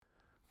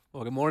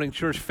Well, good morning,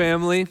 church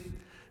family.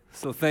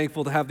 So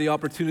thankful to have the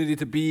opportunity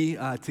to be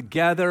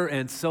together,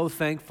 and so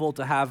thankful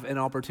to have an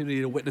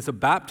opportunity to witness a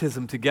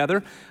baptism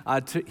together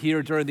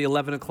here during the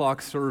 11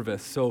 o'clock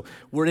service. So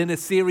we're in a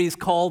series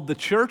called The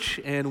Church,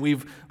 and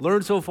we've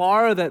learned so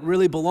far that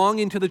really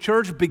belonging to the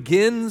church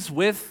begins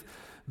with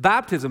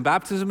baptism.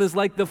 Baptism is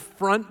like the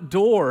front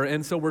door,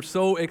 and so we're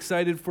so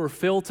excited for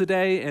Phil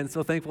today, and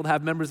so thankful to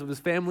have members of his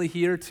family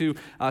here to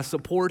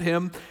support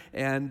him.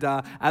 And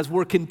as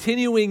we're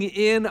continuing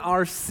in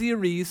our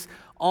series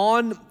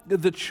on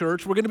the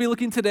church, we're going to be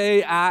looking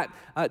today at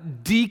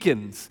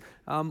deacons.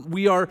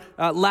 We are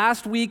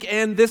last week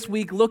and this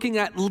week looking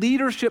at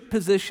leadership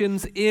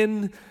positions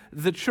in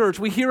the church.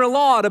 We hear a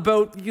lot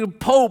about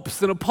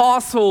popes and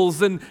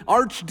apostles and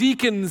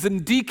archdeacons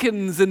and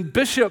deacons and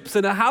bishops,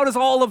 and how does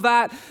all of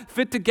that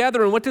fit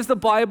together, and what does the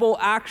Bible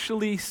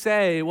actually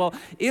say? Well,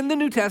 in the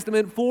New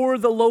Testament, for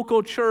the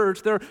local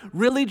church, there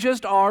really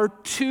just are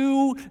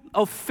two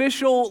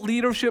official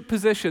leadership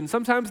positions.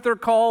 Sometimes they're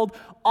called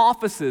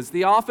offices.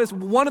 The office,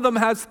 one of them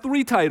has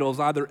three titles,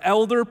 either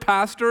elder,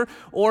 pastor,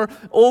 or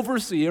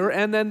overseer,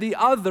 and then the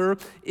other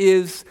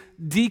is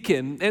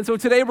deacon. And so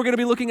today we're going to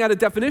be looking at a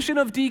definition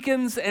of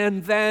deacons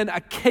and then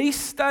a case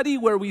study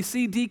where we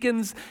see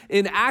deacons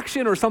in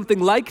action or something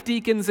like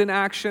deacons in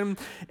action,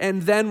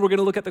 and then we're going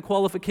to look at the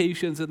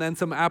qualifications and then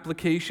some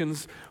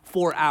applications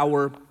for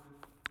our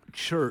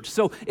church.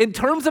 So in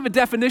terms of a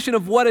definition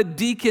of what a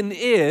deacon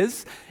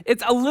is,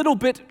 it's a little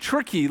bit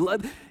tricky.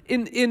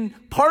 In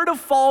part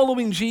of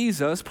following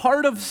Jesus,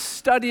 part of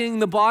studying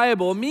the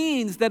Bible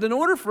means that in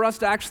order for us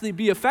to actually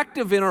be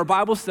effective in our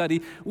Bible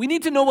study, we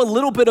need to know a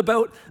little bit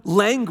about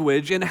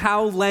language and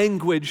how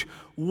language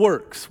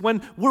works.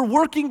 When we're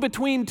working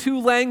between two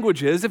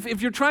languages,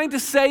 if you're trying to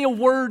say a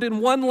word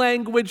in one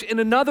language in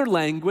another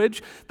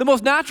language, the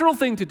most natural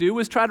thing to do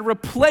is try to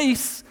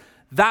replace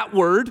that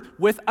word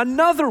with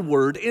another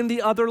word in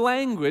the other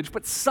language.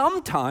 But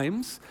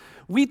sometimes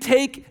we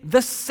take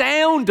the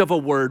sound of a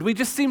word. We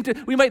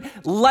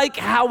might like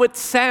how it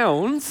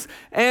sounds,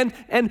 and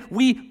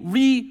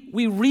we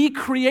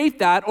recreate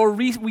that, or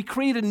we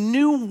create a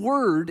new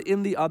word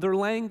in the other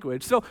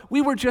language. So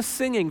we were just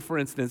singing, for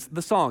instance,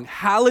 the song,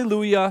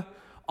 Hallelujah,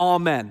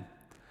 Amen.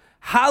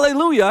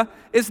 Hallelujah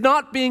is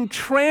not being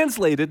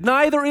translated,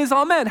 neither is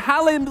Amen.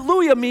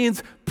 Hallelujah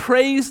means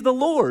praise the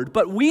Lord,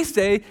 but we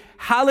say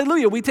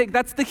hallelujah.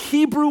 That's the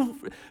Hebrew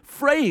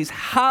phrase,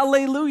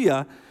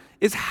 hallelujah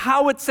is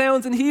how it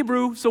sounds in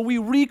Hebrew, so we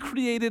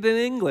recreate it in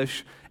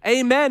English.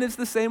 Amen is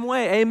the same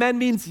way. Amen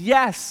means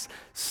yes,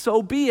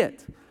 so be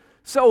it.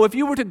 So if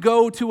you were to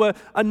go to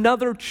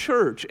another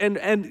church and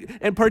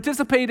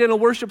participate in a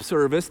worship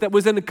service that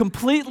was in a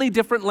completely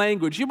different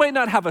language, you might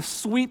not have a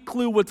sweet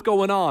clue what's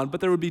going on,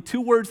 but there would be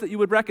two words that you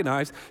would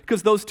recognize,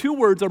 because those two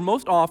words are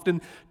most often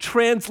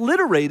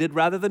transliterated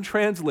rather than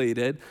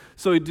translated.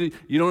 So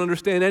you don't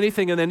understand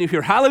anything, and then you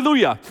hear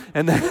hallelujah,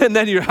 and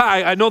then you're,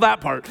 hi, I know that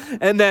part,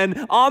 and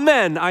then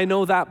amen, I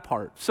know that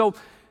part. So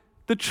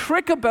the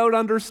trick about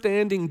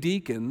understanding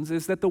deacons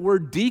is that the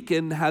word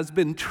deacon has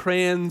been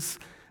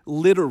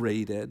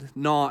transliterated,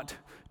 not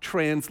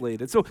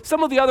translated. So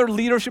some of the other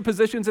leadership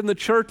positions in the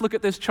church, look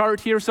at this chart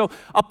here. So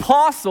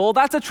apostle,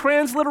 that's a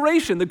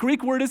transliteration. The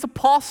Greek word is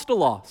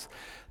apostolos.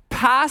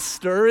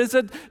 Pastor is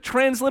a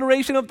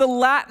transliteration of the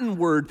Latin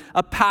word,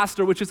 a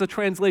pastor, which is a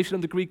translation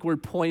of the Greek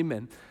word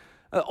poimen.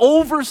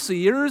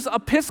 Overseers,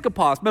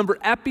 episkopos. Remember,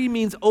 epi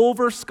means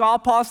over,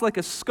 skopos, like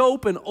a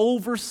scope, and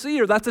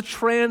overseer. That's a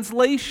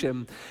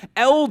translation.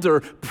 Elder,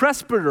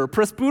 presbyter,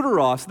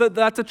 presbyteros.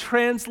 That's a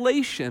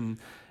translation.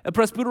 A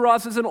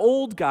presbyteros is an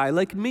old guy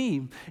like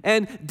me.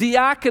 And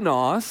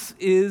diakonos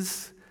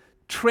is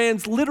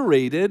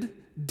transliterated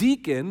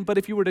deacon, but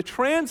if you were to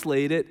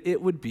translate it,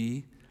 it would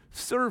be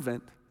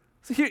servant.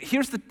 So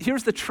here's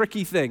the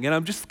tricky thing, and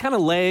I'm just kind of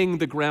laying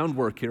the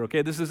groundwork here,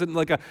 okay? This isn't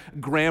like a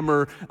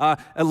grammar,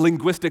 a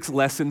linguistics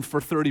lesson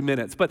for 30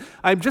 minutes, but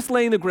I'm just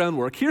laying the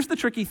groundwork. Here's the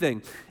tricky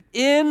thing.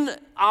 In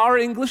our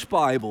English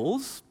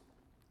Bibles,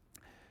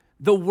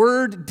 the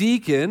word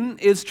deacon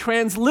is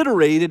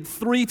transliterated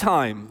 3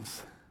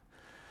 times,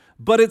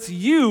 but it's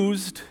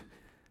used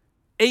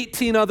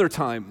 18 other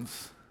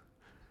times.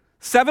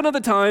 7 of the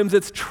times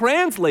it's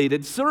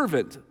translated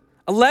servant.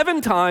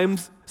 11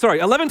 times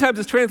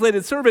it's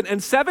translated servant,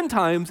 and 7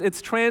 times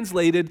it's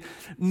translated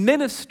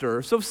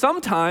minister. So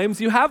sometimes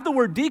you have the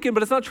word deacon,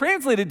 but it's not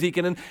translated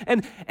deacon,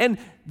 and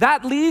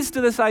that leads to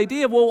this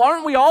idea of, well,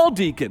 aren't we all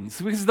deacons?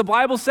 Because the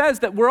Bible says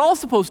that we're all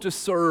supposed to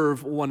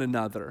serve one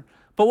another.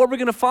 But what we're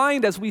going to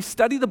find as we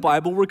study the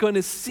Bible, we're going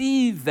to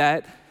see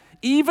that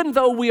even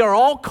though we are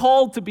all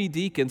called to be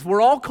deacons, we're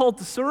all called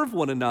to serve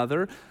one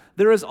another,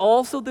 there is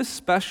also this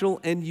special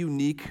and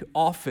unique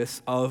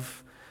office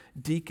of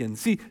deacons.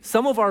 See,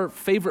 some of our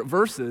favorite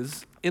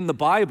verses in the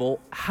Bible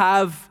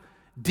have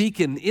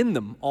deacon in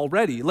them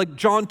already. Like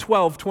John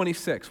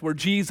 12:26, where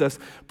Jesus,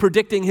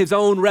 predicting his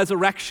own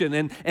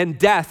resurrection and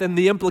death and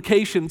the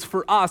implications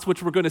for us,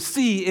 which we're going to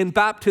see in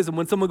baptism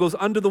when someone goes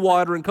under the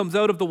water and comes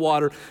out of the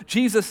water,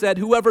 Jesus said,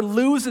 whoever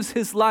loses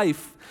his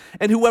life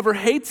and whoever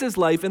hates his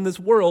life in this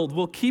world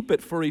will keep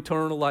it for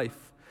eternal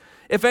life.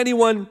 If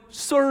anyone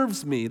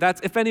serves me,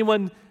 that's if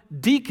anyone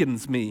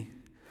deacons me,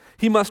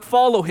 he must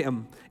follow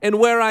him. And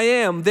where I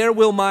am, there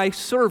will my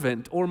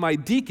servant or my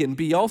deacon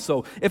be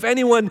also. If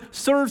anyone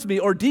serves me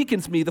or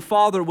deacons me, the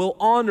Father will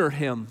honor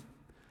him.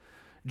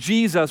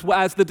 Jesus,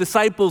 as the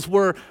disciples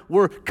were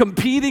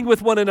competing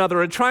with one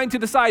another and trying to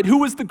decide who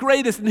was the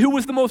greatest and who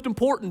was the most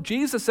important,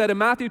 Jesus said in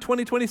Matthew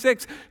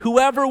 20:26,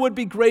 whoever would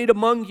be great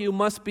among you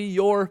must be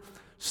your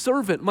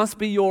servant, must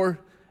be your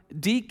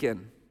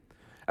deacon.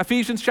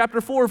 Ephesians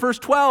chapter 4, verse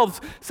 12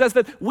 says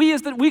that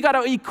we got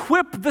to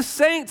equip the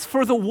saints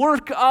for the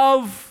work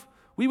of,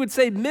 we would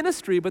say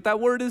ministry, but that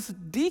word is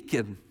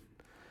deacon.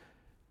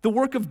 The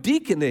work of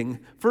deaconing.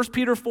 1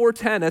 Peter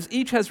 4:10, as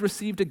each has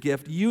received a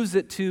gift, use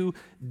it to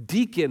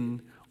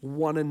deacon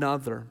one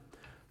another.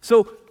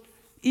 So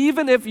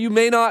even if you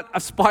may not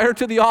aspire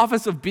to the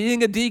office of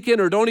being a deacon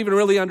or don't even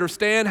really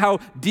understand how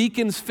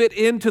deacons fit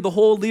into the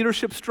whole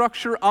leadership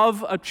structure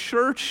of a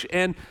church,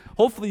 and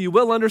hopefully you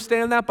will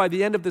understand that by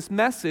the end of this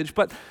message,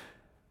 but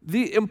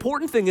the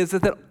important thing is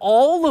that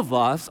all of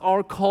us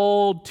are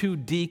called to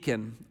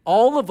deacon.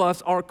 All of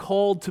us are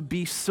called to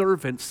be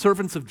servants,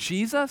 servants of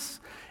Jesus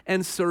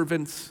and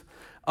servants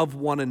of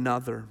one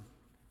another.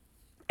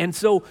 And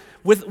so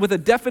with a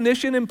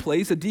definition in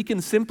place, a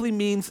deacon simply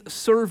means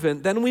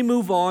servant. Then we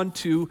move on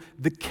to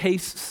the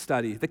case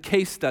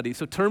study.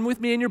 So turn with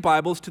me in your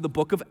Bibles to the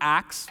book of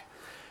Acts.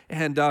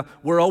 And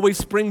we're always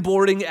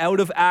springboarding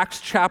out of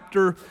Acts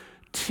chapter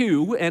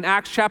 2, and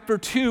Acts chapter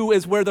 2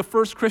 is where the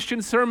first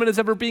Christian sermon is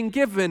ever being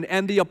given,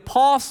 and the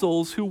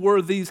apostles, who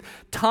were these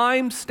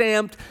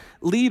time-stamped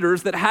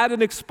leaders that had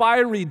an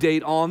expiry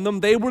date on them,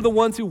 they were the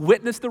ones who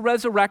witnessed the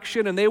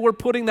resurrection, and they were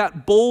putting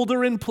that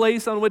boulder in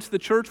place on which the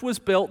church was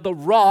built, the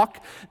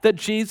rock that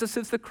Jesus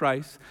is the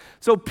Christ.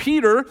 So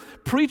Peter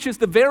preaches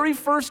the very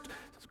first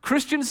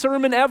Christian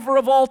sermon ever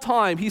of all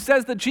time. He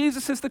says that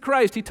Jesus is the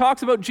Christ. He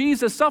talks about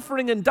Jesus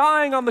suffering and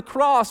dying on the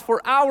cross for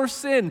our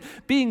sin,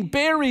 being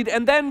buried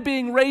and then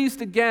being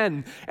raised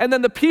again. And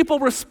then the people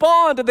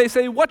respond and they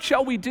say, what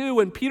shall we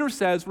do? And Peter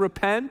says,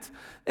 repent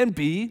and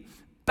be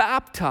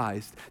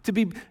baptized.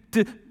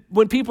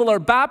 When people are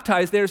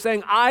baptized, they're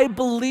saying, I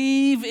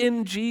believe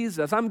in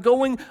Jesus. I'm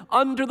going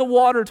under the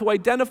water to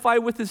identify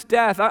with his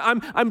death.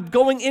 I'm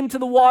going into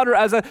the water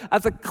as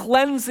a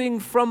cleansing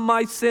from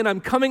my sin.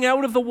 I'm coming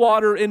out of the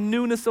water in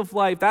newness of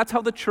life. That's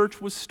how the church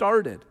was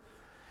started.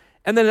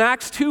 And then in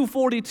Acts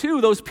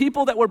 2:42, those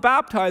people that were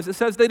baptized, it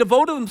says they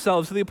devoted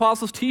themselves to the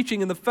apostles'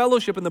 teaching and the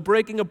fellowship and the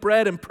breaking of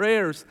bread and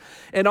prayers.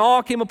 And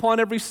awe came upon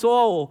every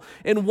soul,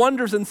 and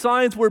wonders and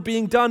signs were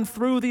being done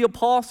through the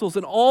apostles.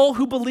 And all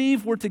who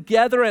believed were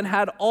together and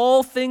had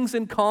all things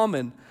in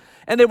common.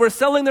 And they were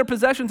selling their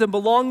possessions and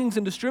belongings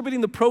and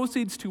distributing the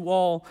proceeds to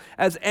all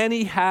as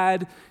any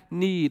had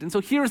need. And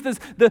so here's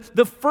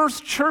the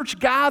first church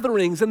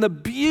gatherings and the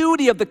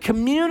beauty of the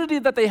community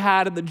that they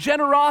had and the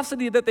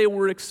generosity that they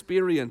were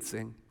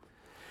experiencing.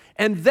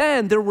 And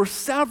then there were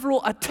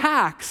several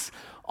attacks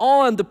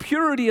on the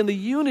purity and the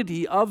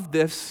unity of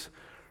this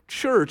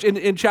church.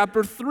 In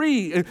chapter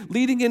 3,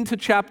 leading into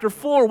chapter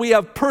 4, we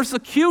have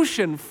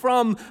persecution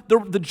from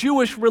the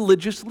Jewish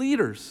religious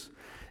leaders.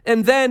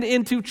 And then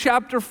into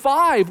chapter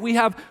 5, we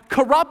have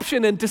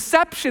corruption and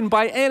deception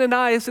by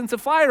Ananias and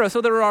Sapphira. So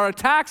there are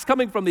attacks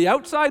coming from the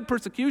outside,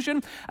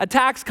 persecution,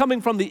 attacks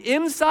coming from the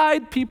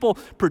inside, people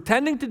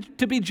pretending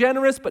to be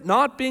generous but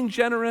not being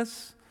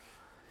generous.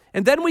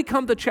 And then we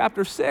come to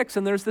chapter 6,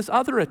 and there's this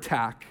other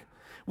attack.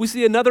 We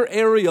see another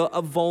area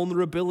of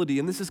vulnerability,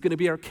 and this is going to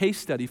be our case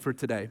study for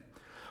today.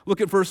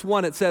 Look at verse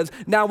 1. It says,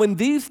 now in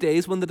these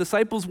days, when the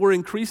disciples were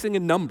increasing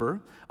in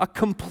number, a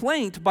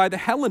complaint by the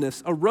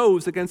Hellenists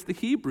arose against the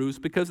Hebrews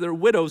because their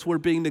widows were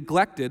being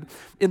neglected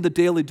in the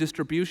daily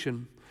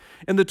distribution.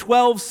 And the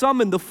 12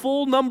 summoned the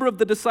full number of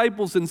the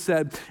disciples and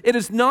said, it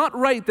is not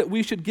right that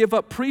we should give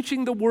up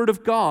preaching the word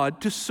of God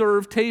to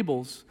serve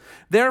tables.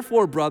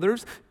 Therefore,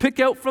 brothers, pick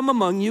out from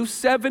among you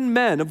 7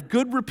 men of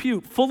good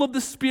repute, full of the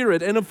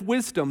Spirit and of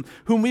wisdom,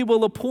 whom we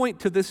will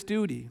appoint to this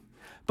duty.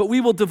 But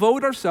we will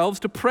devote ourselves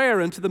to prayer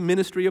and to the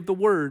ministry of the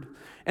word.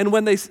 And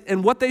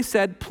what they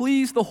said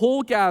pleased the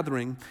whole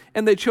gathering.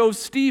 And they chose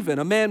Stephen,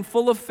 a man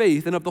full of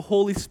faith and of the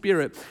Holy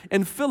Spirit,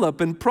 and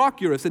Philip and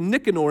Prochorus and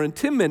Nicanor and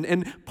Timon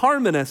and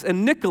Parmenas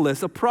and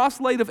Nicholas, a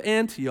proselyte of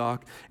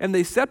Antioch. And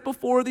they set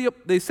before the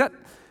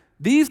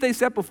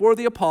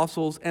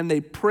apostles, and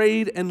they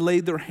prayed and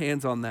laid their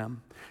hands on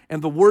them.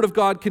 And the word of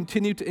God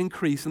continued to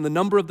increase, and the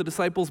number of the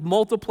disciples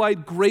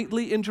multiplied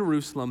greatly in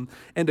Jerusalem,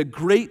 and a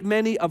great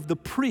many of the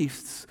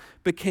priests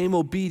became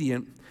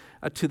obedient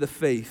to the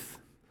faith.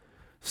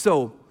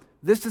 So,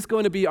 this is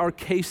going to be our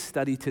case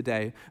study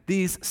today.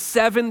 These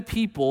 7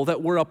 people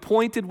that were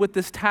appointed with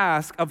this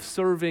task of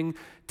serving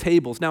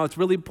tables. Now, it's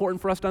really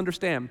important for us to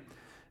understand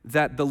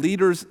that the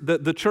leaders,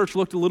 the church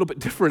looked a little bit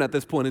different at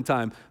this point in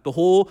time. The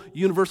whole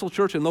universal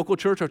church and local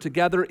church are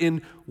together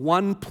in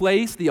one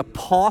place. The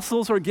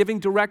apostles are giving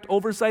direct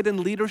oversight and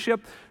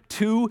leadership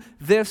to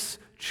this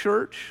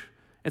church.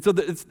 And so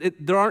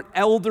there aren't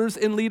elders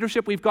in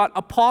leadership. We've got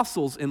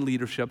apostles in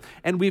leadership.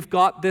 And we've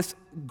got this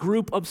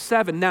group of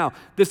 7. Now,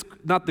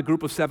 not the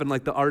group of 7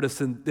 like the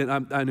artists,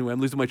 anyway,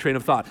 I'm losing my train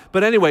of thought.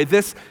 But anyway,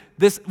 this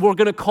we're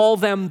going to call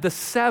them the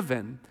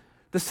 7.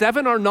 The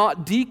 7 are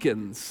not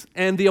deacons,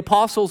 and the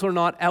apostles are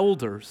not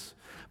elders.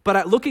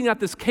 But looking at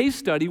this case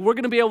study, we're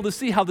going to be able to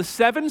see how the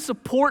 7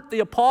 support the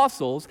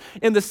apostles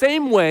in the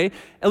same way.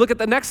 And look at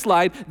the next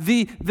slide.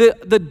 The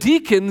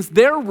deacons,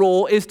 their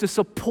role is to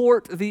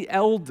support the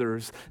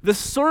elders. The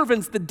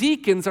servants, the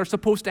deacons, are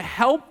supposed to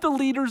help the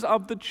leaders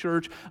of the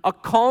church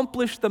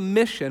accomplish the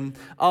mission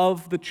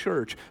of the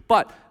church.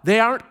 But they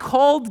aren't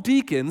called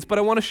deacons, but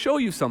I want to show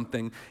you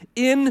something.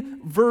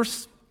 In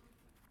verse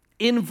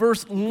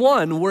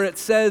 1, where it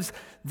says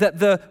that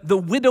the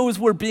widows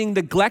were being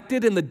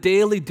neglected in the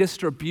daily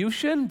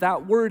distribution,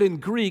 that word in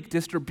Greek,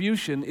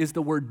 distribution, is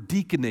the word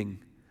deaconing.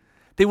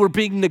 They were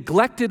being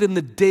neglected in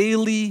the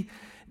daily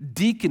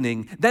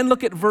deaconing. Then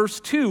look at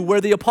verse 2,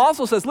 where the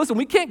apostle says, listen,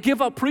 we can't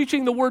give up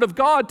preaching the word of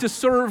God to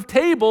serve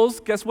tables.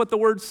 Guess what the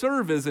word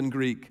serve is in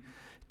Greek?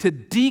 To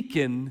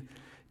deacon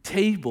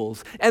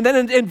tables. And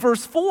then in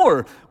verse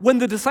 4, when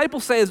the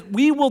disciples says,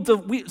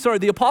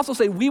 the apostles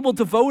say, we will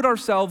devote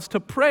ourselves to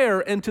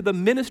prayer and to the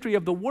ministry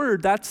of the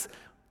word, that's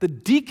the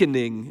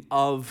deaconing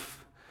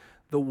of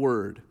the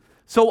word.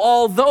 So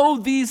although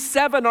these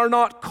 7 are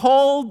not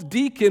called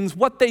deacons,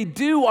 what they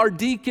do are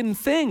deacon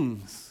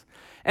things.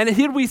 And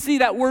here we see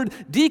that word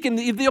deacon.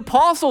 The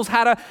apostles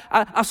had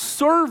a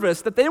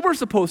service that they were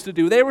supposed to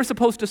do. They were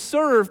supposed to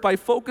serve by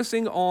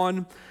focusing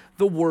on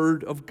the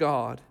word of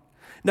God.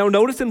 Now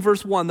notice in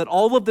verse 1 that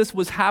all of this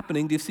was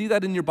happening. Do you see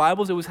that in your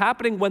Bibles? It was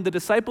happening when the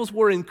disciples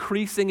were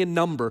increasing in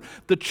number.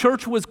 The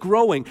church was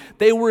growing.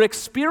 They were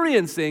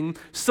experiencing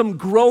some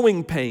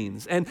growing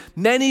pains. And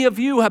many of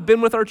you have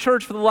been with our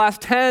church for the last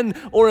 10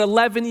 or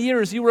 11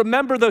 years. You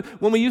remember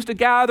when we used to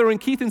gather in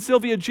Keith and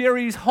Sylvia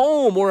Jerry's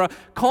home or a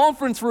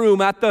conference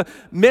room at the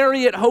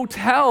Marriott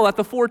Hotel at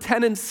the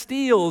 410 and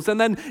Steeles, and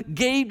then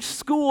Gage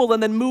School,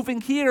 and then moving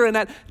here, and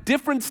at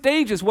different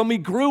stages when we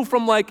grew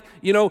from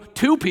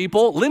 2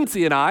 people,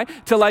 Lindsay and I,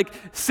 to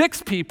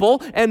 6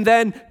 people, and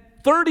then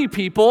 30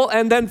 people,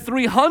 and then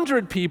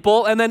 300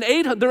 people, and then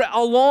 800.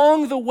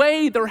 Along the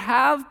way, there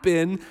have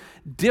been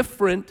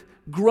different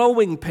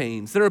growing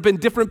pains. There have been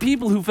different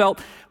people who felt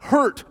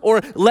hurt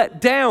or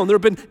let down. There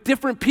have been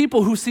different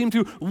people who seem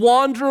to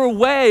wander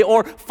away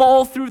or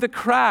fall through the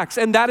cracks,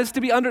 and that is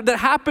that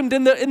happened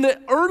in the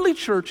early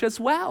church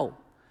as well.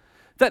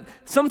 That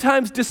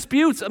sometimes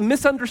disputes,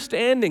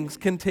 misunderstandings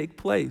can take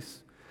place.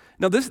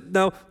 Now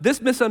this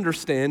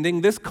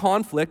misunderstanding, this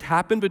conflict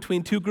happened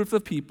between 2 groups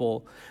of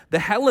people, the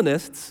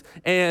Hellenists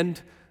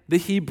and the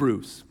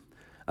Hebrews.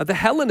 The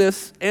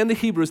Hellenists and the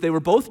Hebrews, they were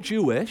both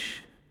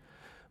Jewish,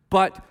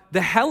 but the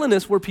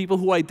Hellenists were people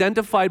who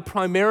identified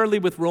primarily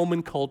with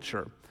Roman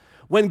culture.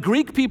 When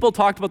Greek people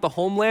talked about the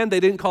homeland, they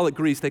didn't call it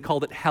Greece, they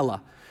called it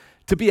Hella.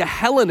 To be a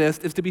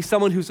Hellenist is to be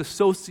someone who's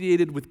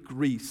associated with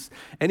Greece.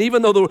 And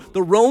even though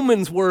the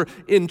Romans were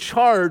in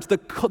charge, the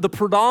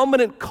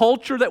predominant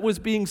culture that was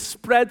being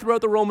spread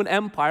throughout the Roman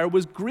Empire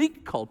was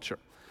Greek culture.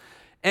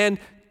 And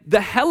the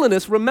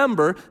Hellenists,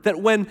 remember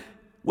that when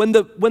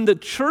the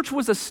church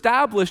was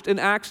established in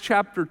Acts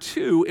chapter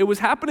 2, it was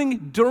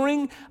happening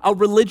during a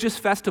religious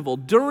festival,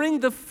 during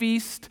the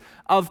feast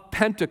of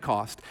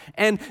Pentecost.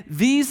 And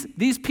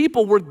these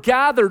people were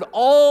gathered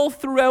all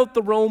throughout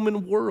the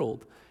Roman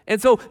world.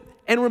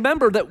 And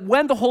remember that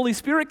when the Holy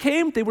Spirit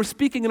came, they were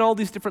speaking in all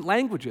these different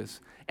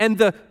languages. And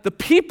the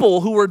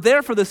people who were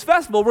there for this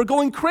festival were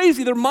going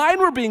crazy. Their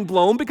mind were being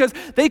blown because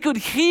they could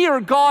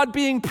hear God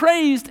being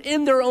praised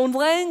in their own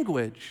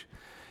language.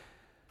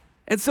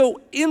 And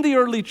so in the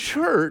early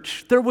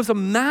church, there was a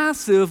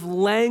massive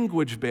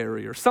language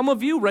barrier. Some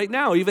of you right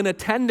now, even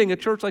attending a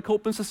church like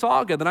Hope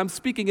Mississauga, that I'm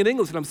speaking in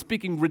English and I'm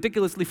speaking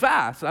ridiculously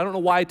fast. I don't know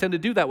why I tend to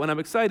do that when I'm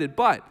excited,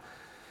 but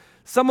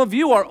some of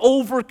you are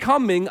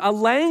overcoming a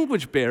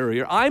language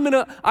barrier. I'm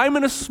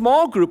in a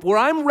small group where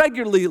I'm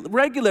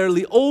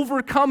regularly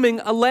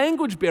overcoming a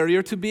language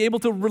barrier to be able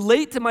to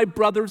relate to my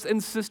brothers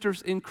and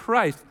sisters in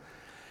Christ.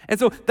 And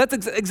so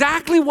that's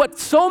exactly what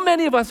so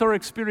many of us are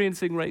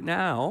experiencing right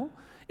now,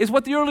 is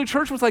what the early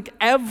church was like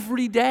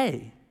every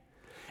day.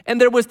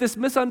 And there was this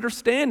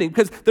misunderstanding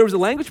because there was a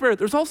language barrier.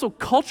 There's also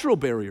cultural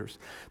barriers.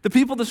 The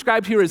people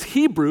described here as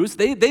Hebrews,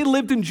 they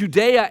lived in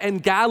Judea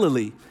and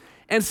Galilee.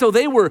 And so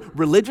they were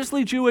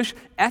religiously Jewish,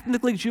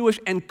 ethnically Jewish,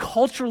 and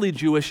culturally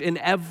Jewish in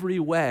every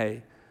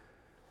way.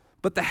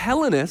 But the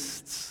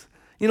Hellenists,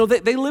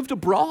 they lived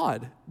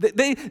abroad.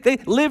 They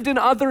lived in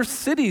other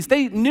cities.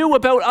 They knew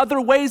about other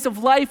ways of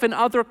life and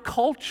other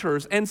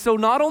cultures. And so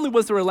not only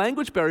was there a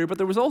language barrier, but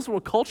there was also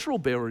a cultural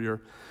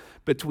barrier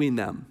between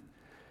them.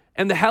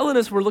 And the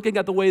Hellenists were looking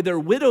at the way their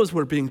widows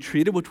were being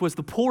treated, which was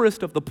the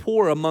poorest of the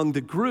poor among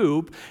the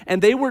group.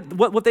 And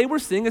what they were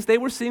seeing is they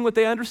were seeing what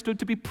they understood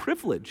to be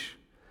privilege.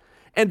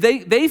 And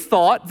they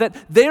thought that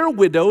their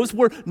widows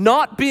were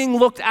not being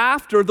looked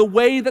after the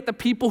way that the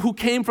people who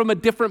came from a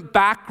different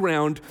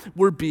background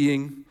were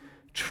being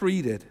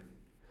treated.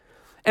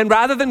 And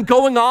rather than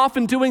going off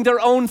and doing their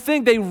own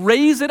thing, they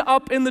raise it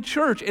up in the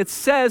church. It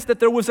says that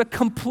there was a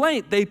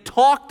complaint. They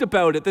talked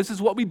about it. This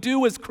is what we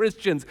do as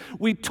Christians.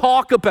 We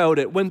talk about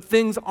it when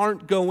things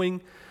aren't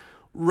going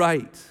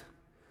right.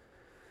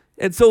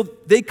 And so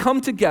they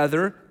come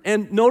together,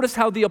 and notice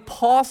how the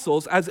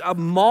apostles, as a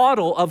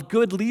model of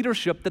good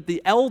leadership that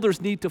the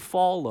elders need to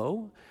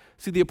follow.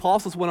 See, the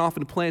apostles went off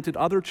and planted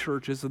other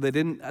churches, so they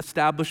didn't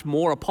establish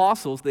more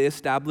apostles. They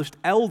established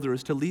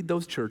elders to lead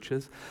those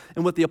churches.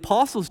 And what the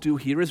apostles do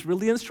here is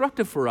really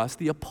instructive for us.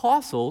 The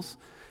apostles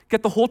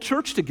get the whole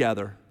church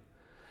together.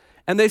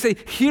 And they say,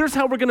 here's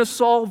how we're going to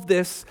solve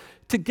this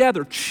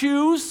together.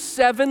 Choose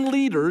 7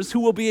 leaders who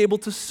will be able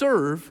to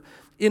serve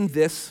in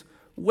this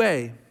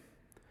way.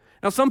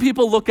 Now, some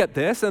people look at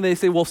this and they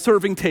say, well,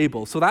 serving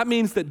tables. So that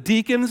means that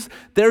deacons,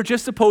 they're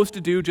just supposed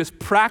to do just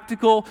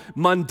practical,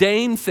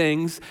 mundane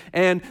things.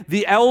 And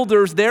the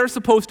elders, they're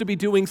supposed to be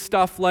doing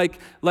stuff like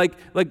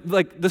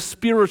the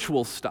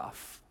spiritual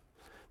stuff.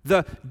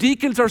 The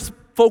deacons are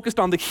focused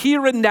on the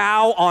here and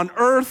now on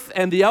earth,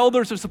 and the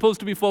elders are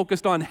supposed to be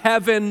focused on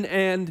heaven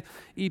and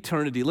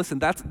eternity. Listen,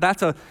 that's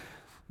a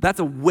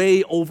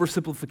way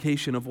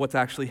oversimplification of what's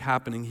actually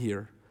happening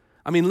here.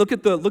 I mean, look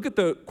at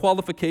the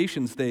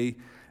qualifications they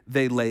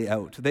lay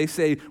out. They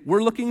say,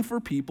 we're looking for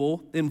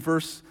people in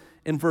verse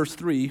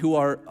 3 who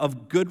are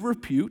of good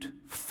repute,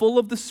 full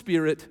of the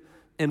Spirit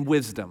and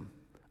wisdom.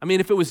 I mean,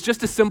 if it was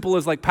just as simple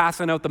as like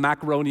passing out the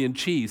macaroni and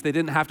cheese, they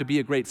didn't have to be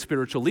a great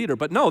spiritual leader.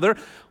 But no, they're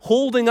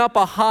holding up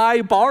a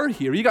high bar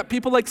here. You got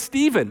people like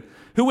Stephen,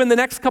 who in the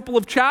next couple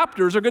of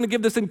chapters are going to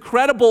give this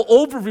incredible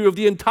overview of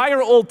the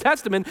entire Old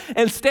Testament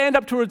and stand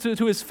up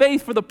to his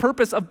faith for the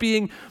purpose of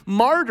being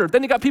martyred.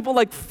 Then you got people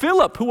like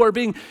Philip, who are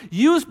being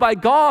used by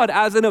God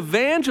as an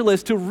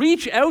evangelist to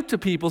reach out to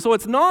people. So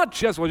it's not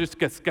just, well, just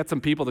get some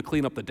people to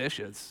clean up the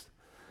dishes.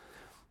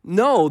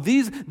 No,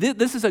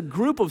 this is a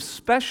group of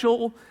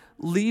special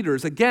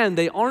leaders. Again,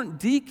 they aren't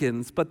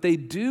deacons, but they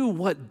do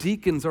what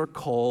deacons are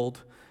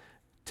called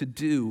to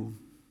do.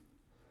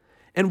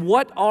 And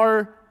what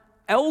are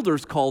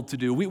elders called to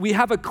do? We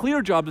have a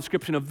clear job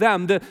description of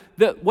them.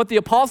 What the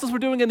apostles were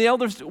doing and the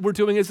elders were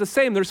doing is the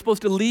same. They're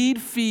supposed to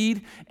lead,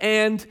 feed,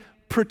 and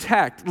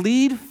protect.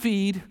 Lead,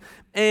 feed,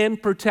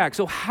 and protect.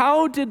 So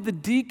how did the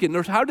deacon,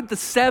 or how did the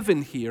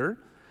 7 here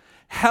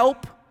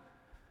help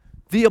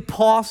the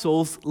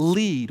apostles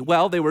lead?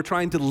 Well, they were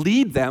trying to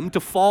lead them to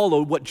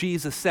follow what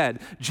Jesus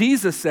said.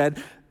 Jesus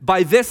said,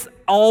 by this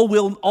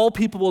all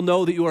people will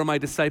know that you are my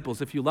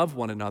disciples if you love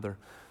one another.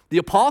 The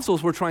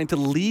apostles were trying to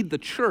lead the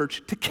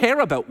church to care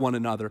about one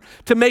another,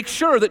 to make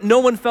sure that no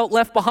one felt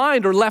left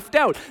behind or left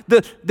out.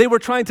 They were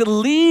trying to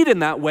lead in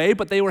that way,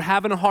 but they were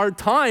having a hard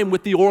time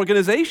with the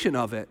organization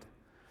of it.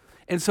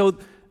 And so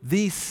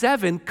these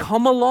 7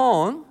 come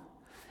along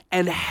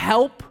and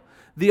help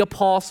the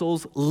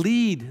apostles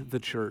lead the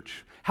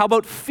church. How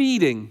about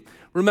feeding?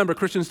 Remember,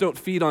 Christians don't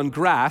feed on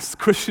grass.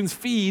 Christians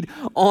feed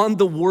on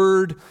the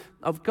Word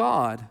of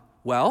God.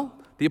 Well,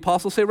 the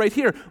apostles say right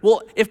here,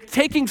 well, if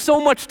taking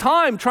so much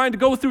time trying to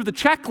go through the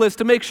checklist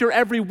to make sure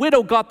every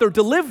widow got their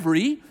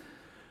delivery,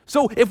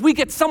 so if we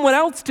get someone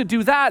else to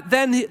do that,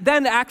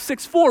 then Acts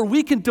 6:4,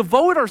 we can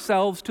devote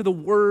ourselves to the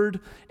Word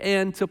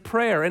and to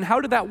prayer. And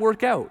how did that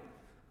work out?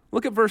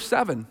 Look at verse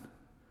 7.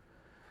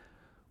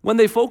 When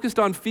they focused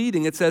on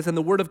feeding, it says, and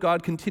the word of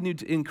God continued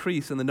to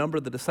increase, and the number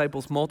of the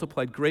disciples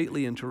multiplied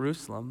greatly in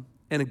Jerusalem,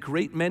 and a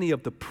great many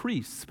of the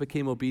priests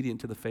became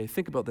obedient to the faith.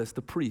 Think about this,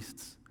 the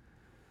priests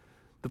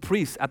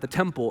at the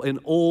temple in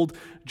old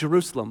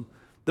Jerusalem,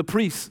 the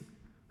priests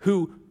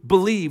who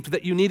believed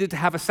that you needed to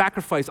have a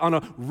sacrifice on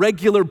a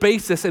regular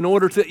basis in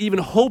order to even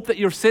hope that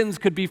your sins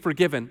could be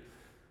forgiven.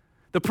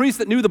 The priests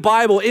that knew the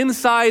Bible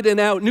inside and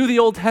out, knew the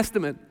Old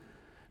Testament.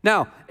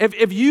 Now,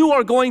 if you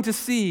are going to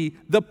see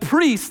the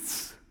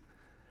priests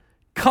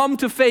come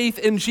to faith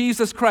in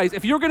Jesus Christ,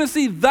 if you're going to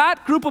see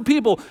that group of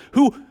people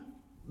who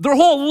their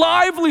whole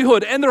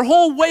livelihood and their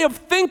whole way of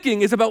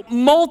thinking is about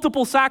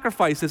multiple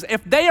sacrifices,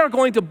 if they are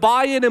going to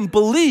buy in and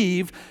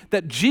believe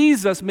that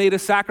Jesus made a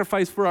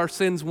sacrifice for our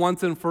sins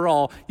once and for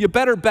all, you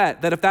better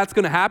bet that if that's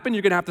going to happen,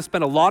 you're going to have to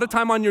spend a lot of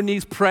time on your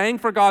knees praying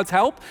for God's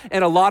help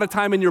and a lot of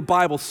time in your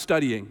Bible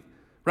studying,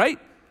 right?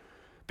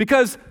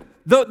 Because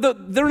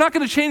they're not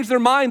going to change their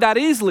mind that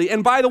easily.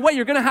 And by the way,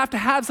 you're going to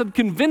have some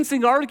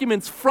convincing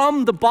arguments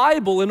from the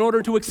Bible in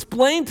order to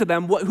explain to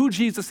them who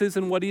Jesus is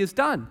and what he has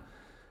done.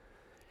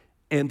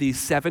 And these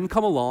 7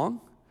 come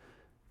along.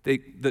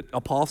 The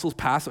apostles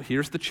pass,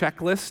 here's the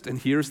checklist, and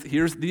here's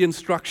the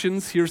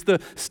instructions, here's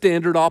the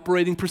standard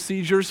operating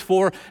procedures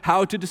for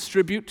how to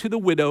distribute to the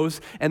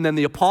widows. And then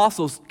the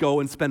apostles go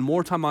and spend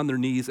more time on their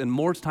knees and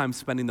more time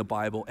spending the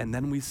Bible. And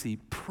then we see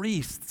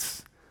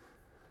priests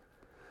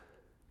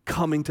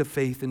coming to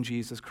faith in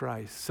Jesus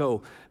Christ.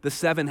 So the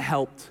 7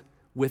 helped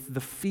with the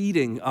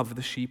feeding of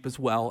the sheep as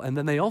well, and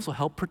then they also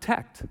help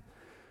protect.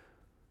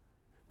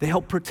 They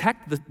help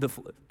protect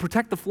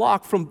the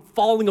flock from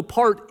falling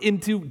apart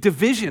into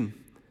division.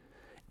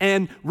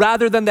 And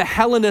rather than the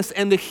Hellenists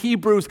and the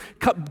Hebrews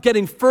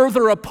getting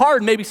further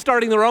apart, maybe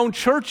starting their own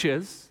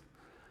churches,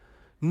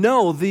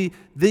 no, the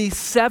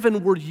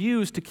 7 were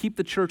used to keep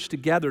the church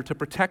together, to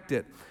protect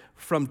it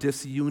from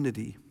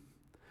disunity.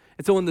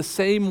 And so in the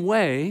same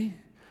way,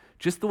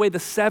 just the way the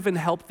 7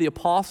 helped the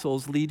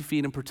apostles lead,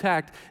 feed, and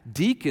protect,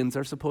 deacons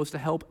are supposed to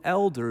help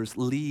elders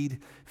lead,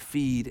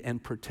 feed,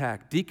 and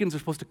protect. Deacons are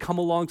supposed to come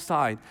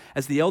alongside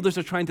as the elders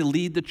are trying to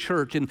lead the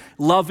church in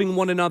loving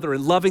one another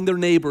and loving their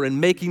neighbor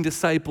and making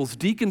disciples.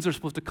 Deacons are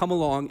supposed to come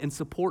along and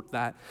support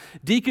that.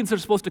 Deacons are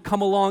supposed to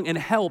come along and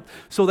help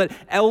so that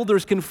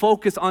elders can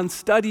focus on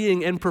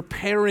studying and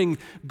preparing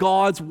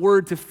God's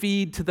word to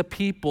feed to the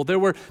people. There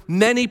were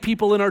many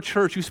people in our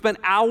church who spent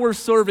hours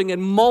serving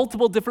in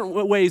multiple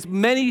different ways,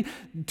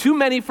 too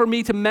many for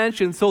me to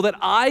mention, so that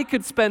I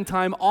could spend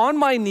time on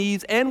my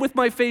knees and with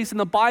my face in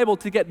the Bible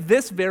to get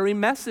this very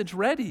message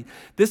ready.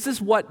 This is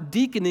what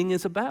deaconing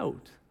is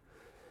about.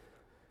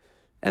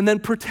 And then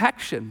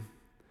protection.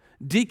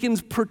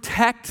 Deacons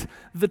protect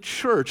the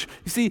church.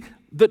 You see,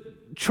 the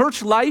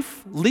church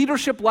life,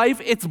 leadership life,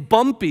 it's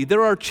bumpy.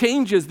 There are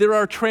changes, there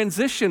are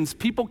transitions.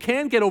 People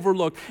can get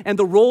overlooked. And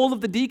the role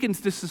of the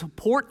deacons is to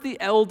support the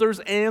elders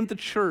and the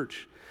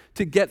church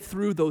to get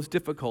through those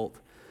difficult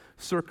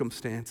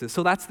circumstances.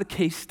 So that's the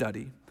case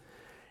study.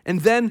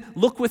 And then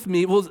look with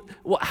me, well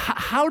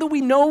how do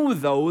we know,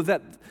 though,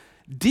 that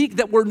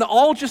we're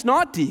all just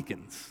not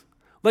deacons?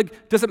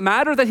 Like, does it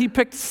matter that he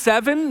picked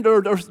 7,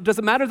 or does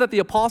it matter that the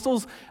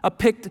apostles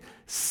picked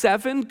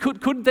 7?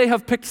 Could they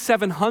have picked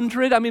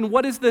 700? I mean,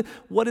 what is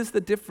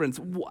the difference?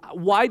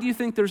 Why do you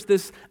think there's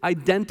this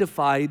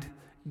identified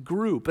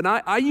group? And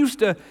I used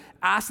to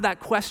ask that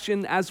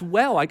question as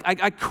well.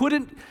 I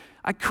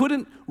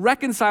couldn't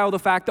reconcile the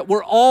fact that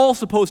we're all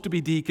supposed to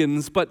be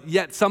deacons, but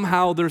yet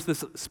somehow there's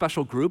this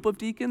special group of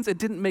deacons. It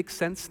didn't make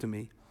sense to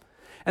me.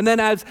 And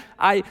then as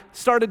I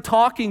started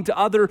talking to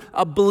other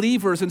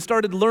believers and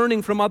started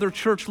learning from other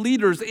church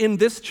leaders in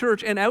this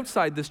church and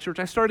outside this church,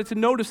 I started to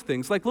notice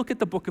things. Like, look at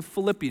the book of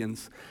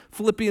Philippians.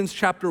 Philippians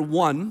chapter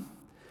 1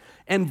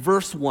 and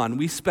verse 1.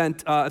 We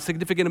spent a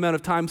significant amount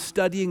of time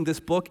studying this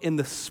book in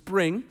the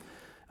spring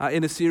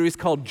in a series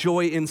called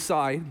Joy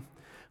Inside.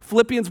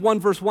 Philippians 1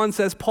 verse 1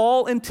 says,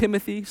 Paul and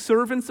Timothy,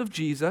 servants of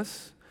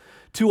Jesus,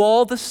 to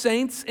all the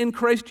saints in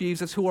Christ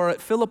Jesus who are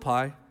at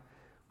Philippi,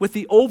 with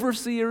the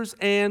overseers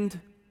and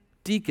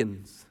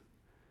deacons.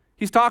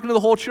 He's talking to the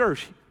whole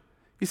church.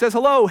 He says,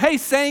 hello, hey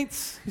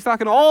saints. He's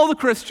talking to all the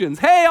Christians.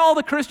 Hey, all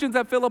the Christians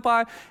at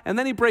Philippi. And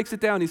then he breaks it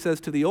down. He says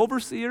to the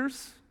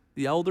overseers,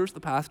 the elders, the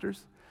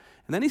pastors.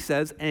 And then he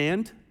says,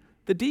 and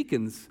the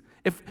deacons.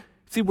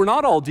 See, we're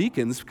not all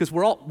deacons because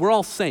we're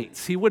all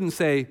saints. He wouldn't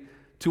say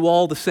to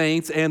all the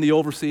saints and the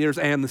overseers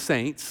and the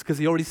saints, because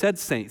he already said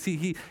saints.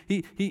 He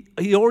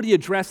already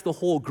addressed the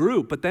whole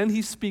group, but then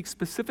he speaks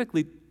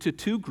specifically to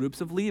 2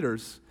 groups of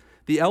leaders,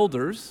 the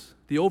elders,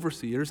 the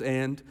overseers,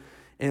 and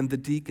the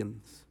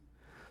deacons.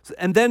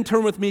 And then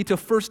turn with me to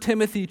 1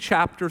 Timothy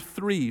chapter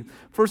 3.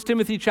 1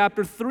 Timothy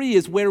chapter 3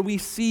 is where we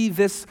see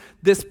this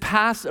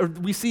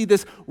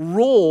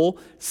role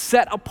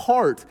set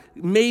apart,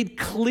 made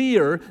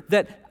clear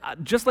that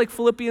just like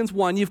Philippians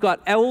 1, you've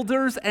got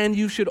elders and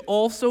you should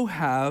also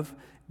have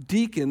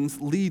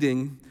deacons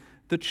leading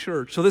the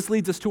church. So this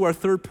leads us to our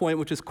third point,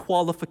 which is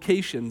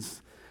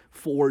qualifications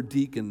for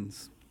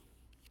deacons.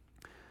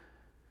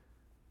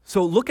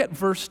 So look at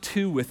verse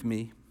 2 with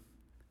me.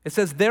 It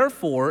says,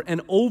 therefore,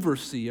 an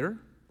overseer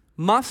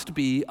must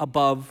be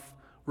above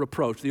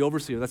reproach. The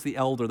overseer, that's the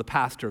elder, the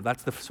pastor.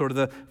 That's the sort of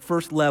the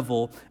first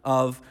level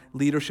of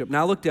leadership.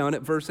 Now look down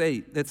at verse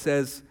 8. It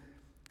says,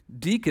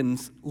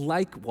 deacons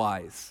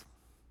likewise.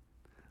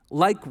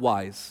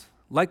 Likewise.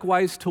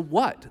 Likewise to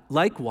what?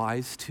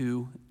 Likewise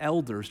to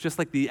elders. Just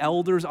like the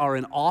elders are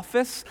in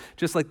office,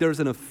 just like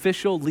there's an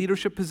official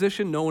leadership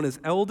position known as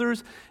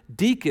elders,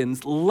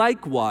 deacons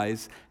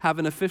likewise have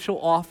an official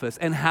office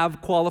and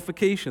have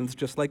qualifications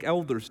just like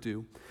elders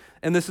do.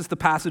 And this is the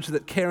passage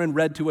that Karen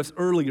read to us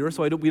earlier,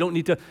 so we don't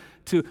need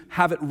to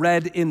have it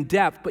read in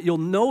depth, but you'll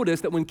notice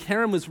that when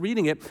Karen was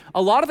reading it,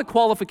 a lot of the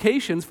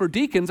qualifications for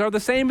deacons are the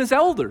same as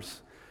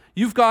elders.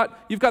 They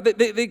got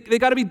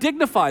to be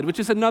dignified, which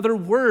is another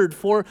word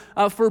for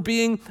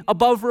being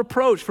above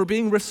reproach, for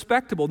being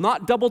respectable,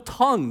 not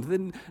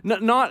double-tongued.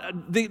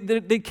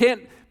 They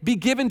can't be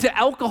given to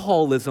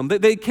alcoholism.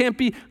 They can't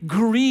be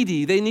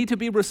greedy. They need to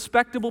be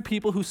respectable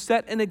people who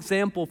set an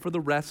example for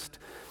the rest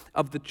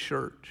of the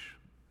church.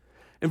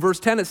 In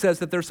verse 10, it says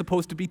that they're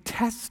supposed to be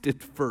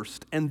tested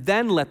first and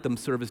then let them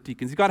serve as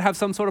deacons. You've got to have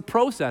some sort of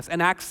process. In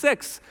Acts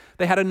 6,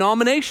 they had a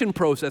nomination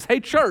process.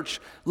 Hey, church,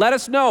 let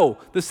us know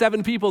the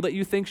 7 people that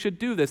you think should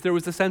do this. There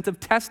was a sense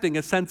of testing,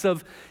 a sense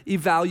of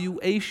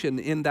evaluation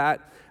in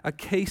that, a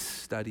case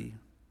study.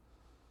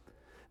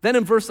 Then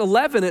in verse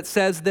 11, it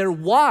says, their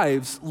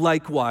wives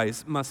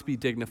likewise must be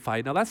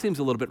dignified. Now that seems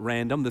a little bit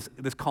random,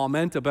 this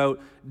comment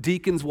about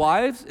deacons'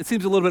 wives. It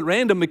seems a little bit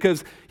random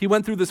because he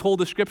went through this whole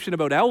description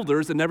about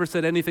elders and never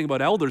said anything about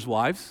elders'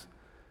 wives.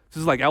 This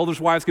is like elders'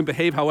 wives can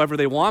behave however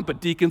they want, but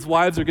deacons'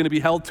 wives are going to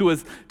be held to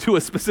a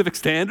specific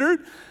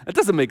standard? That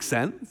doesn't make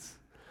sense.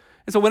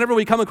 And so whenever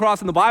we come across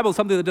in the Bible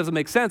something that doesn't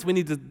make sense, we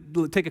need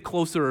to take a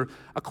closer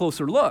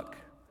look.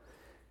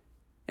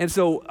 And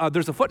so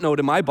there's a footnote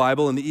in my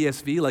Bible in the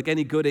ESV, like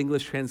any good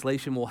English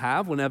translation will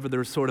have, whenever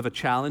there's sort of a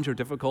challenge or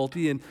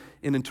difficulty in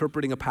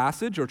interpreting a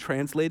passage or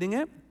translating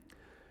it.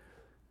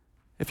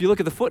 If you look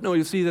at the footnote,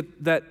 you'll see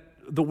that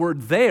the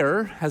word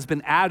there has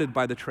been added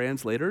by the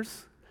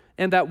translators,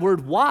 and that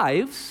word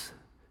wives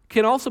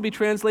can also be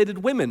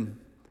translated women.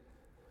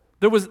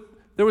 There was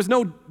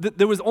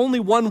only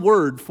one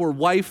word for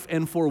wife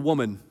and for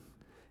woman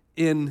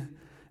in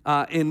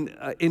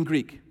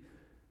Greek.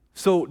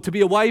 So to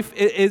be a wife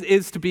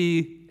is to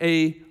be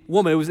a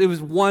woman. It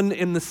was one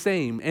and the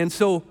same. And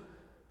so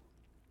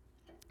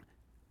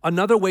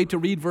another way to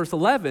read verse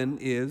 11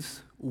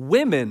 is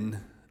women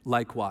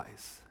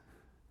likewise.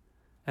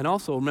 And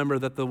also remember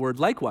that the word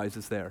likewise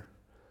is there.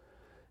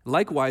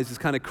 Likewise is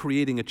kind of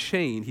creating a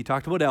chain. He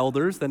talked about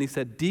elders, then he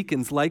said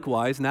deacons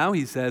likewise. Now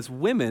he says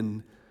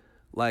women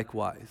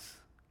likewise.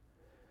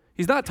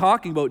 He's not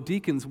talking about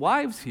deacons'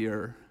 wives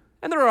here.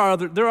 And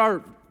there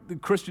are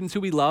Christians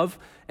who we love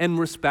and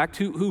respect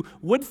who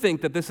would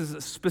think that this is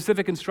a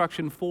specific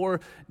instruction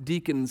for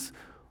deacons'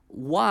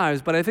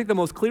 wives. But I think the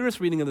most clearest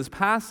reading of this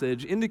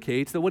passage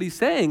indicates that what he's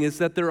saying is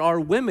that there are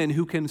women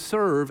who can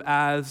serve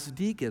as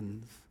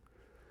deacons.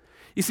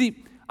 You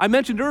see, I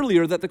mentioned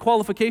earlier that the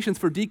qualifications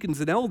for deacons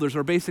and elders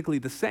are basically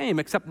the same,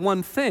 except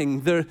one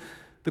thing. The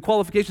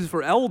qualifications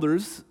for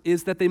elders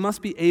is that they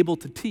must be able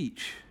to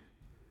teach.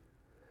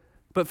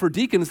 But for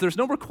deacons, there's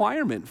no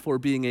requirement for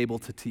being able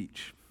to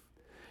teach.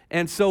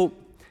 And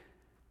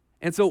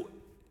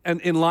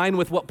in line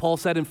with what Paul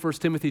said in 1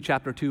 Timothy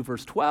chapter 2,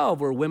 verse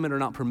 12, where women are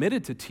not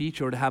permitted to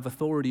teach or to have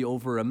authority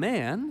over a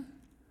man,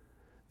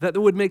 that it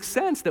would make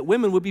sense that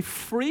women would be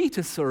free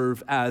to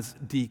serve as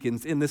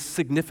deacons in this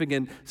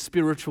significant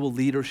spiritual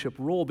leadership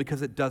role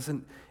because it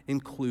doesn't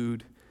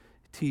include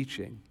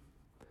teaching.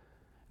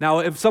 Now,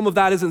 if some of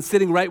that isn't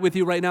sitting right with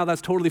you right now,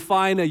 that's totally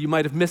fine. You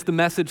might have missed the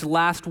message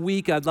last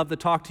week. I'd love to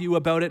talk to you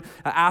about it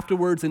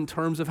afterwards in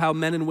terms of how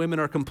men and women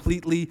are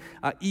completely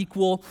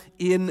equal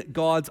in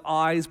God's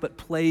eyes, but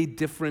play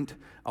different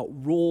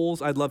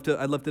roles. I'd love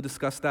to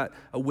discuss that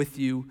with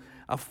you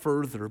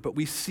further. But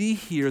we see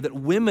here that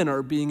women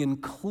are being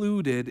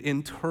included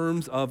in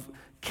terms of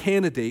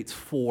candidates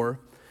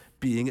for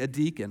being a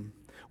deacon.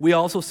 We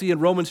also see in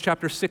Romans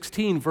chapter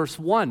 16, verse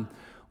 1,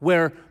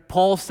 where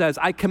Paul says,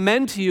 I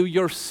commend to you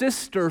your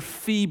sister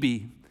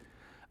Phoebe,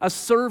 a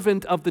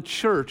servant of the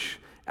church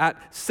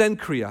at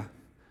Cenchrea.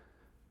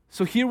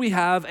 So here we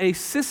have a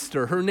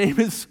sister. Her name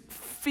is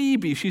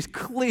Phoebe. She's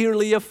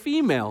clearly a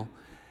female,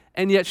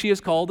 and yet she is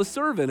called a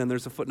servant. And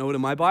there's a footnote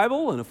in my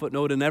Bible and a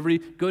footnote in every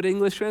good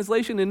English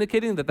translation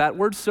indicating that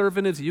word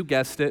servant is, you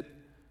guessed it,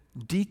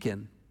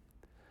 deacon.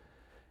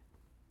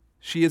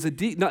 She is a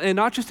deacon, and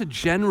not just a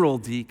general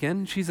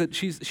deacon.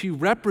 She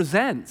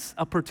represents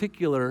a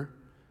particular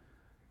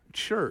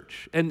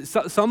church. And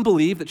some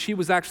believe that she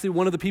was actually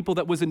one of the people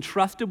that was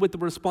entrusted with the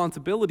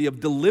responsibility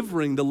of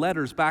delivering the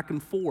letters back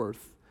and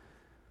forth.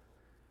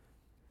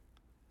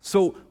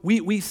 So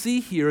we see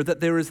here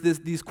that there is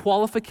these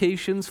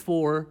qualifications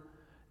for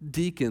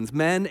deacons.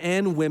 Men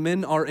and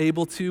women are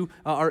able to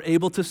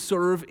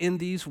serve in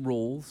these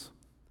roles.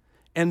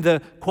 And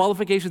the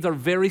qualifications are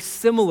very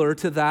similar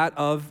to that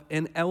of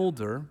an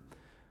elder,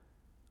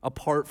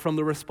 apart from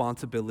the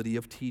responsibility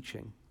of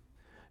teaching.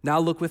 Now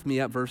look with me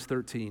at verse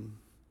 13.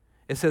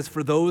 It says,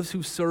 for those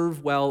who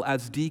serve well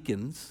as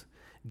deacons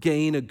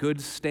gain a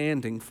good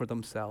standing for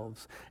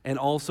themselves and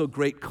also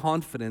great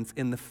confidence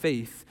in the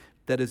faith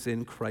that is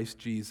in Christ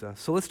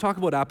Jesus. So let's talk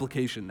about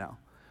application now.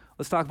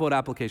 Let's talk about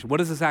application. What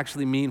does this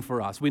actually mean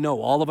for us? We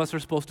know all of us are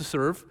supposed to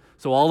serve,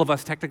 so all of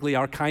us technically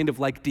are kind of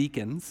like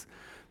deacons,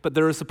 but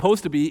there is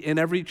supposed to be in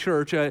every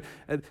church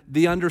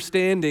the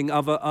understanding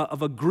of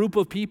a group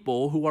of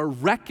people who are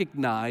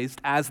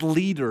recognized as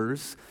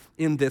leaders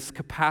in this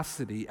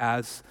capacity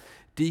as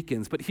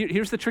deacons. But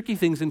here's the tricky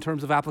things in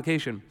terms of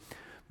application.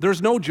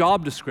 There's no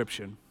job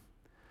description.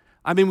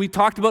 I mean, we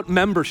talked about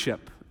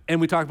membership, and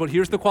we talked about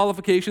here's the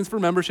qualifications for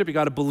membership. You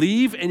got to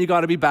believe and you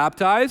got to be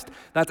baptized.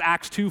 That's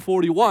Acts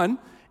 2:41.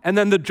 And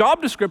then the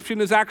job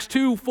description is Acts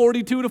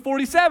 2:42 to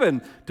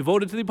 47,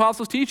 devoted to the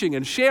apostles' teaching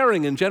and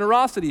sharing and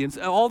generosity and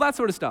all that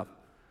sort of stuff.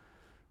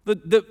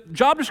 The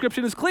job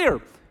description is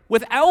clear.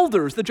 With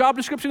elders, the job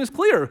description is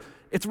clear.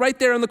 It's right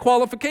there in the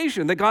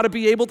qualification. They got to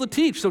be able to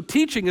teach. So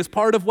teaching is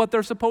part of what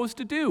they're supposed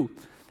to do.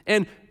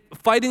 And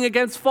fighting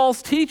against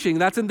false teaching,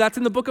 that's in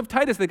the book of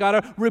Titus. They got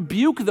to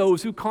rebuke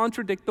those who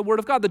contradict the word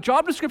of God. The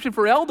job description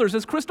for elders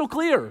is crystal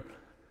clear.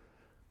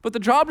 But the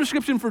job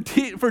description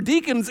for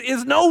deacons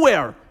is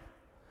nowhere.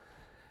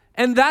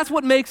 And that's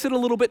what makes it a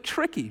little bit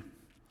tricky.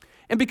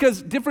 And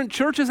because different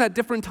churches at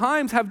different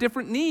times have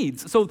different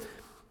needs. So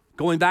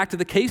going back to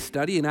the case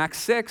study in Acts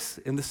 6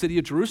 in the city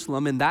of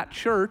Jerusalem, in that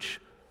church,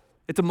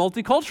 it's a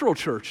multicultural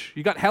church.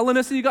 You got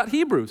Hellenists and you got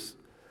Hebrews.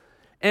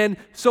 And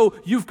so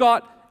you've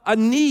got a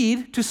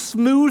need to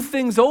smooth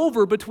things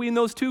over between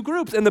those two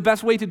groups. And the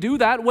best way to do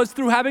that was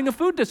through having a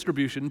food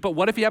distribution. But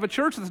what if you have a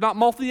church that's not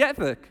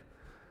multi-ethnic?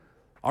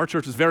 Our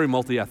church is very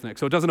multi-ethnic,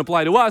 so it doesn't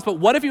apply to us. But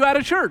what if you had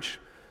a church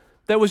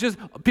that was just,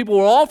 people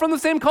were all from the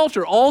same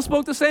culture, all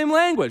spoke the same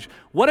language?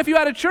 What if you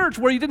had a church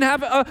where you didn't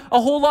have a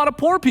whole lot of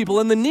poor people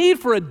and the need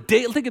for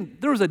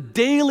there was a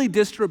daily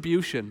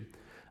distribution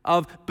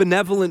of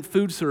benevolent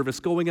food service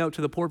going out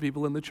to the poor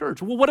people in the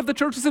church? Well, what if the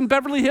church is in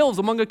Beverly Hills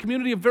among a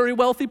community of very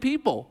wealthy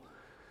people?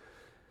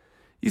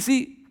 You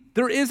see,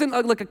 there isn't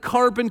like a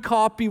carbon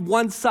copy,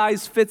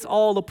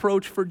 one-size-fits-all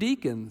approach for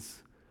deacons.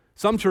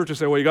 Some churches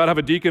say, well, you got to have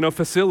a deacon of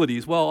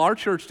facilities. Well, our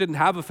church didn't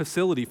have a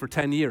facility for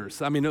 10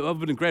 years. I mean, it would have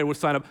been great. We'll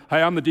sign up,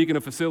 hey, I'm the deacon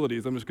of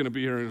facilities. I'm just going to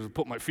be here and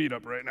put my feet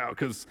up right now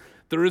because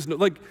there is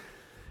no,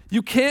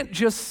 you can't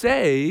just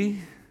say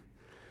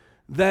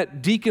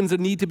that deacons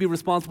need to be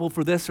responsible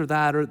for this or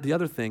that or the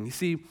other thing. You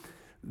see,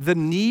 the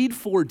need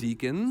for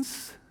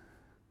deacons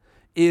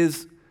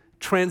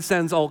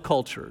transcends all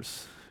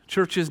cultures.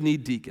 Churches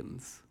need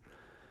deacons.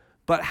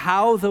 But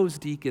how those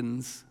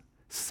deacons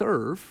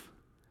serve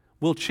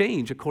will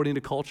change according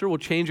to culture, will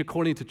change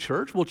according to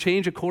church, will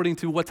change according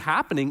to what's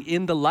happening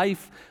in the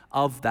life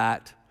of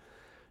that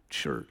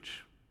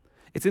church.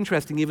 It's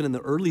interesting, even in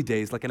the early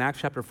days, like in Acts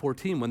chapter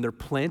 14, when they're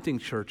planting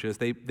churches,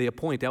 they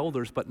appoint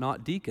elders but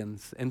not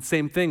deacons. And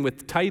same thing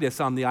with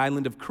Titus on the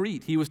island of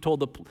Crete. He was told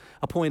to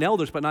appoint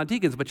elders but not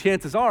deacons. But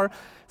chances are,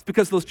 it's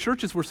because those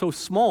churches were so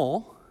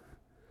small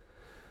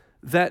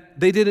that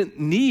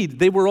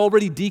they were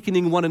already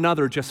deaconing one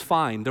another just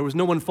fine. There was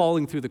no one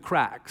falling through the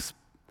cracks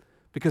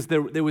because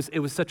it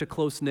was such a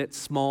close-knit,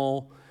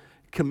 small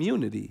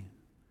community.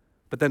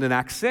 But then in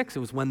Acts 6, it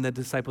was when the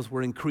disciples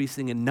were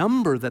increasing in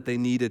number that they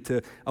needed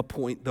to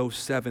appoint those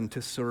 7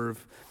 to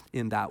serve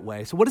in that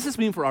way. So what does this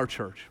mean for our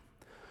church?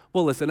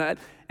 Well, listen,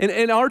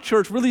 in our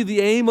church, really the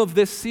aim of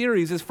this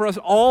series is for us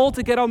all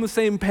to get on the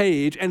same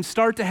page and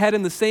start to head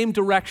in the same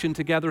direction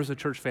together as a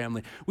church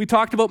family. We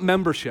talked about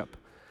membership.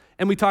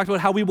 And we talked about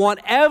how we want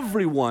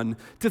everyone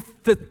to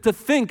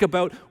think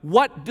about,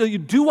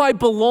 do I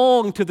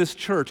belong to this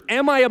church?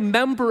 Am I a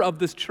member of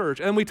this church?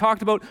 And we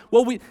talked about,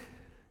 well, we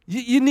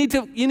need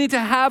to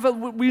have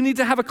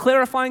a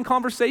clarifying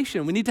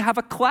conversation. We need to have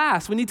a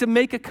class. We need to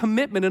make a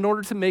commitment in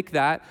order to make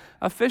that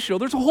official.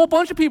 There's a whole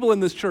bunch of people in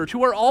this church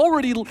who are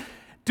already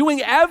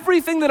doing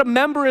everything that a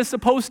member is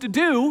supposed to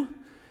do,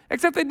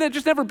 except they've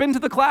just never been to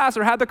the class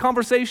or had the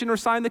conversation or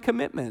signed the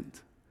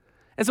commitment.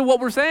 And so what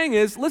we're saying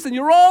is, listen,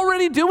 you're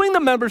already doing the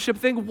membership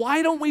thing.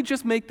 Why don't we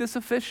just make this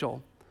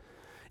official?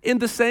 In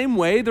the same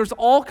way, there's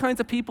all kinds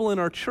of people in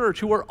our church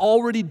who are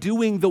already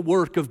doing the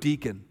work of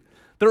deacon.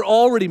 They're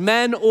already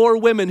men or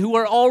women who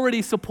are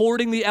already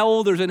supporting the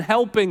elders and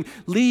helping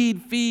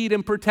lead, feed,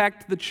 and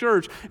protect the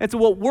church. And so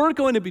what we're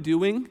going to be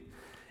doing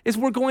is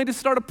we're going to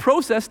start a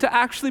process to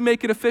actually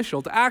make it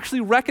official, to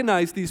actually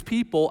recognize these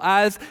people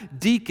as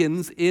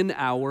deacons in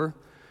our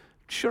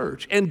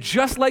church. And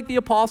just like the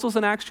apostles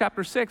in Acts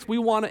chapter 6, we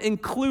want to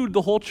include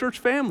the whole church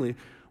family.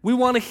 We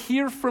want to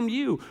hear from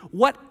you.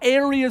 What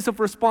areas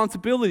of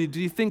responsibility do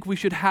you think we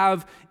should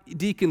have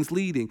deacons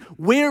leading?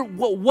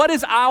 What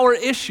is our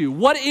issue?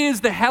 What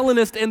is the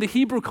Hellenist and the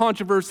Hebrew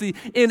controversy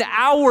in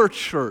our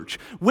church?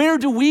 Where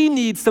do we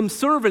need some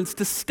servants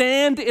to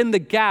stand in the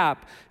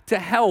gap to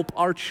help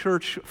our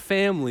church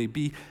family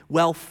be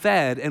well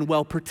fed and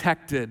well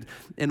protected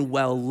and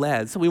well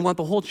led? So we want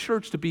the whole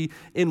church to be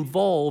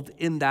involved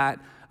in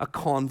that a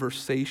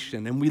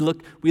conversation. And we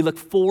look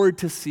forward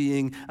to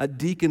seeing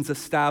deacons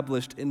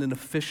established in an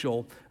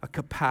official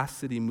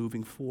capacity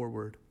moving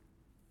forward.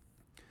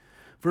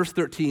 Verse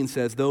 13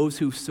 says, those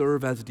who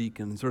serve as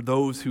deacons, or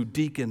those who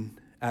deacon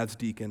as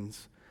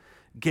deacons,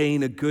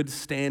 gain a good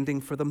standing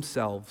for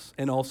themselves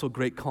and also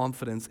great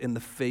confidence in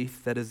the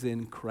faith that is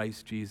in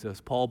Christ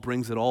Jesus. Paul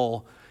brings it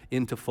all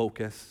into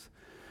focus,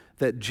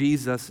 that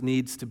Jesus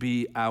needs to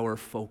be our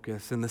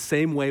focus. In the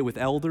same way with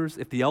elders,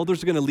 if the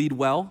elders are going to lead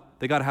well,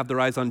 they got to have their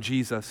eyes on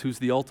Jesus, who's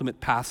the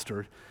ultimate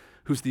pastor,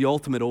 who's the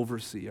ultimate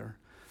overseer.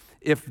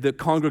 If the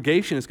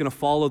congregation is going to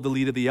follow the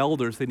lead of the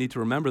elders, they need to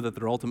remember that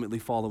they're ultimately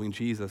following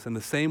Jesus. In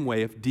the same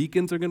way, if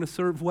deacons are going to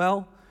serve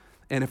well,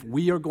 and if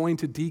we are going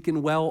to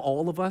deacon well,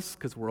 all of us,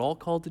 because we're all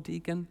called to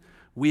deacon,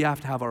 we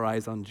have to have our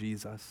eyes on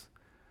Jesus.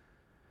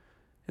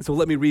 And so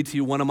let me read to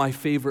you one of my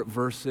favorite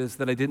verses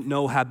that I didn't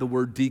know had the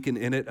word deacon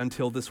in it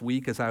until this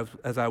week as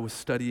I was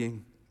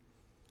studying.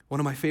 One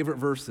of my favorite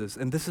verses,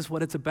 and this is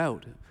what it's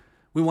about.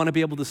 We want to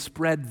be able to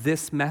spread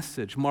this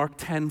message. Mark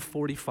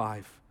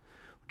 10:45.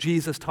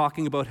 Jesus,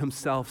 talking about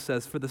himself,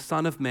 says, "For the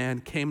Son of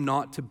Man came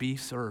not to be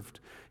served,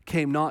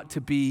 came not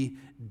to be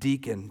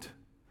deaconed,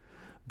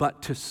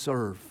 but to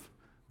serve,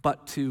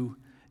 but to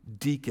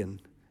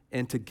deacon,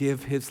 and to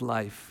give his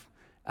life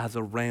as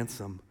a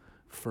ransom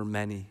for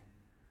many."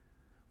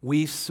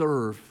 We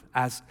serve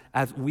as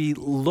we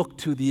look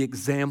to the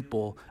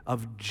example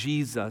of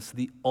Jesus,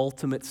 the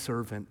ultimate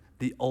servant,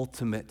 the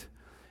ultimate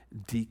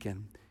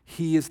deacon.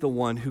 He is the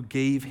one who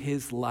gave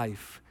his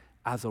life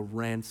as a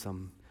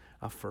ransom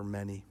for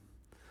many.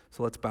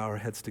 So let's bow our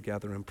heads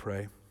together and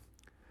pray.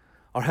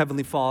 Our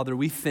Heavenly Father,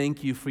 we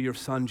thank you for your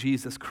Son,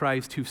 Jesus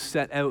Christ, who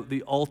set out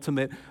the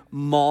ultimate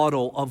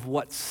model of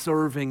what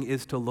serving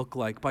is to look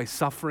like by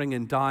suffering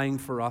and dying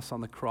for us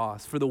on the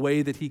cross, for the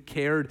way that he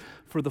cared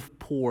for the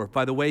poor,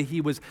 by the way he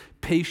was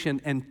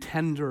patient and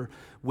tender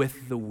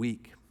with the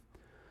weak.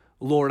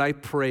 Lord, I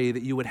pray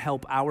that you would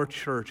help our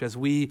church as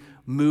we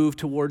move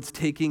towards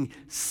taking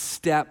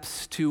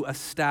steps to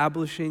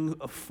establishing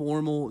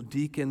formal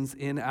deacons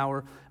in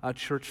our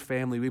church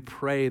family. We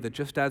pray that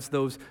just as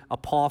those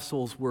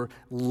apostles were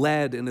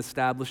led in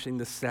establishing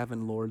the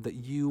 7, Lord, that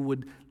you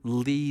would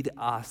lead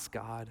us,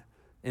 God,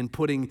 in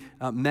putting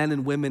men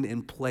and women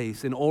in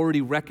place and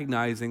already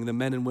recognizing the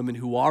men and women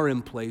who are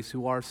in place,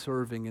 who are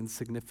serving in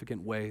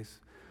significant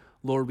ways.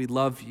 Lord, we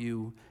love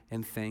you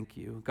and thank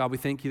you. God, we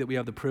thank you that we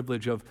have the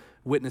privilege of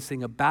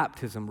witnessing a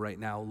baptism right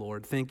now,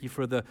 Lord. Thank you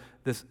for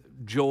this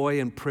joy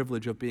and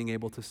privilege of being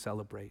able to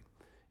celebrate.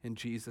 In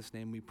Jesus'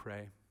 name we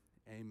pray.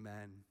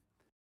 Amen.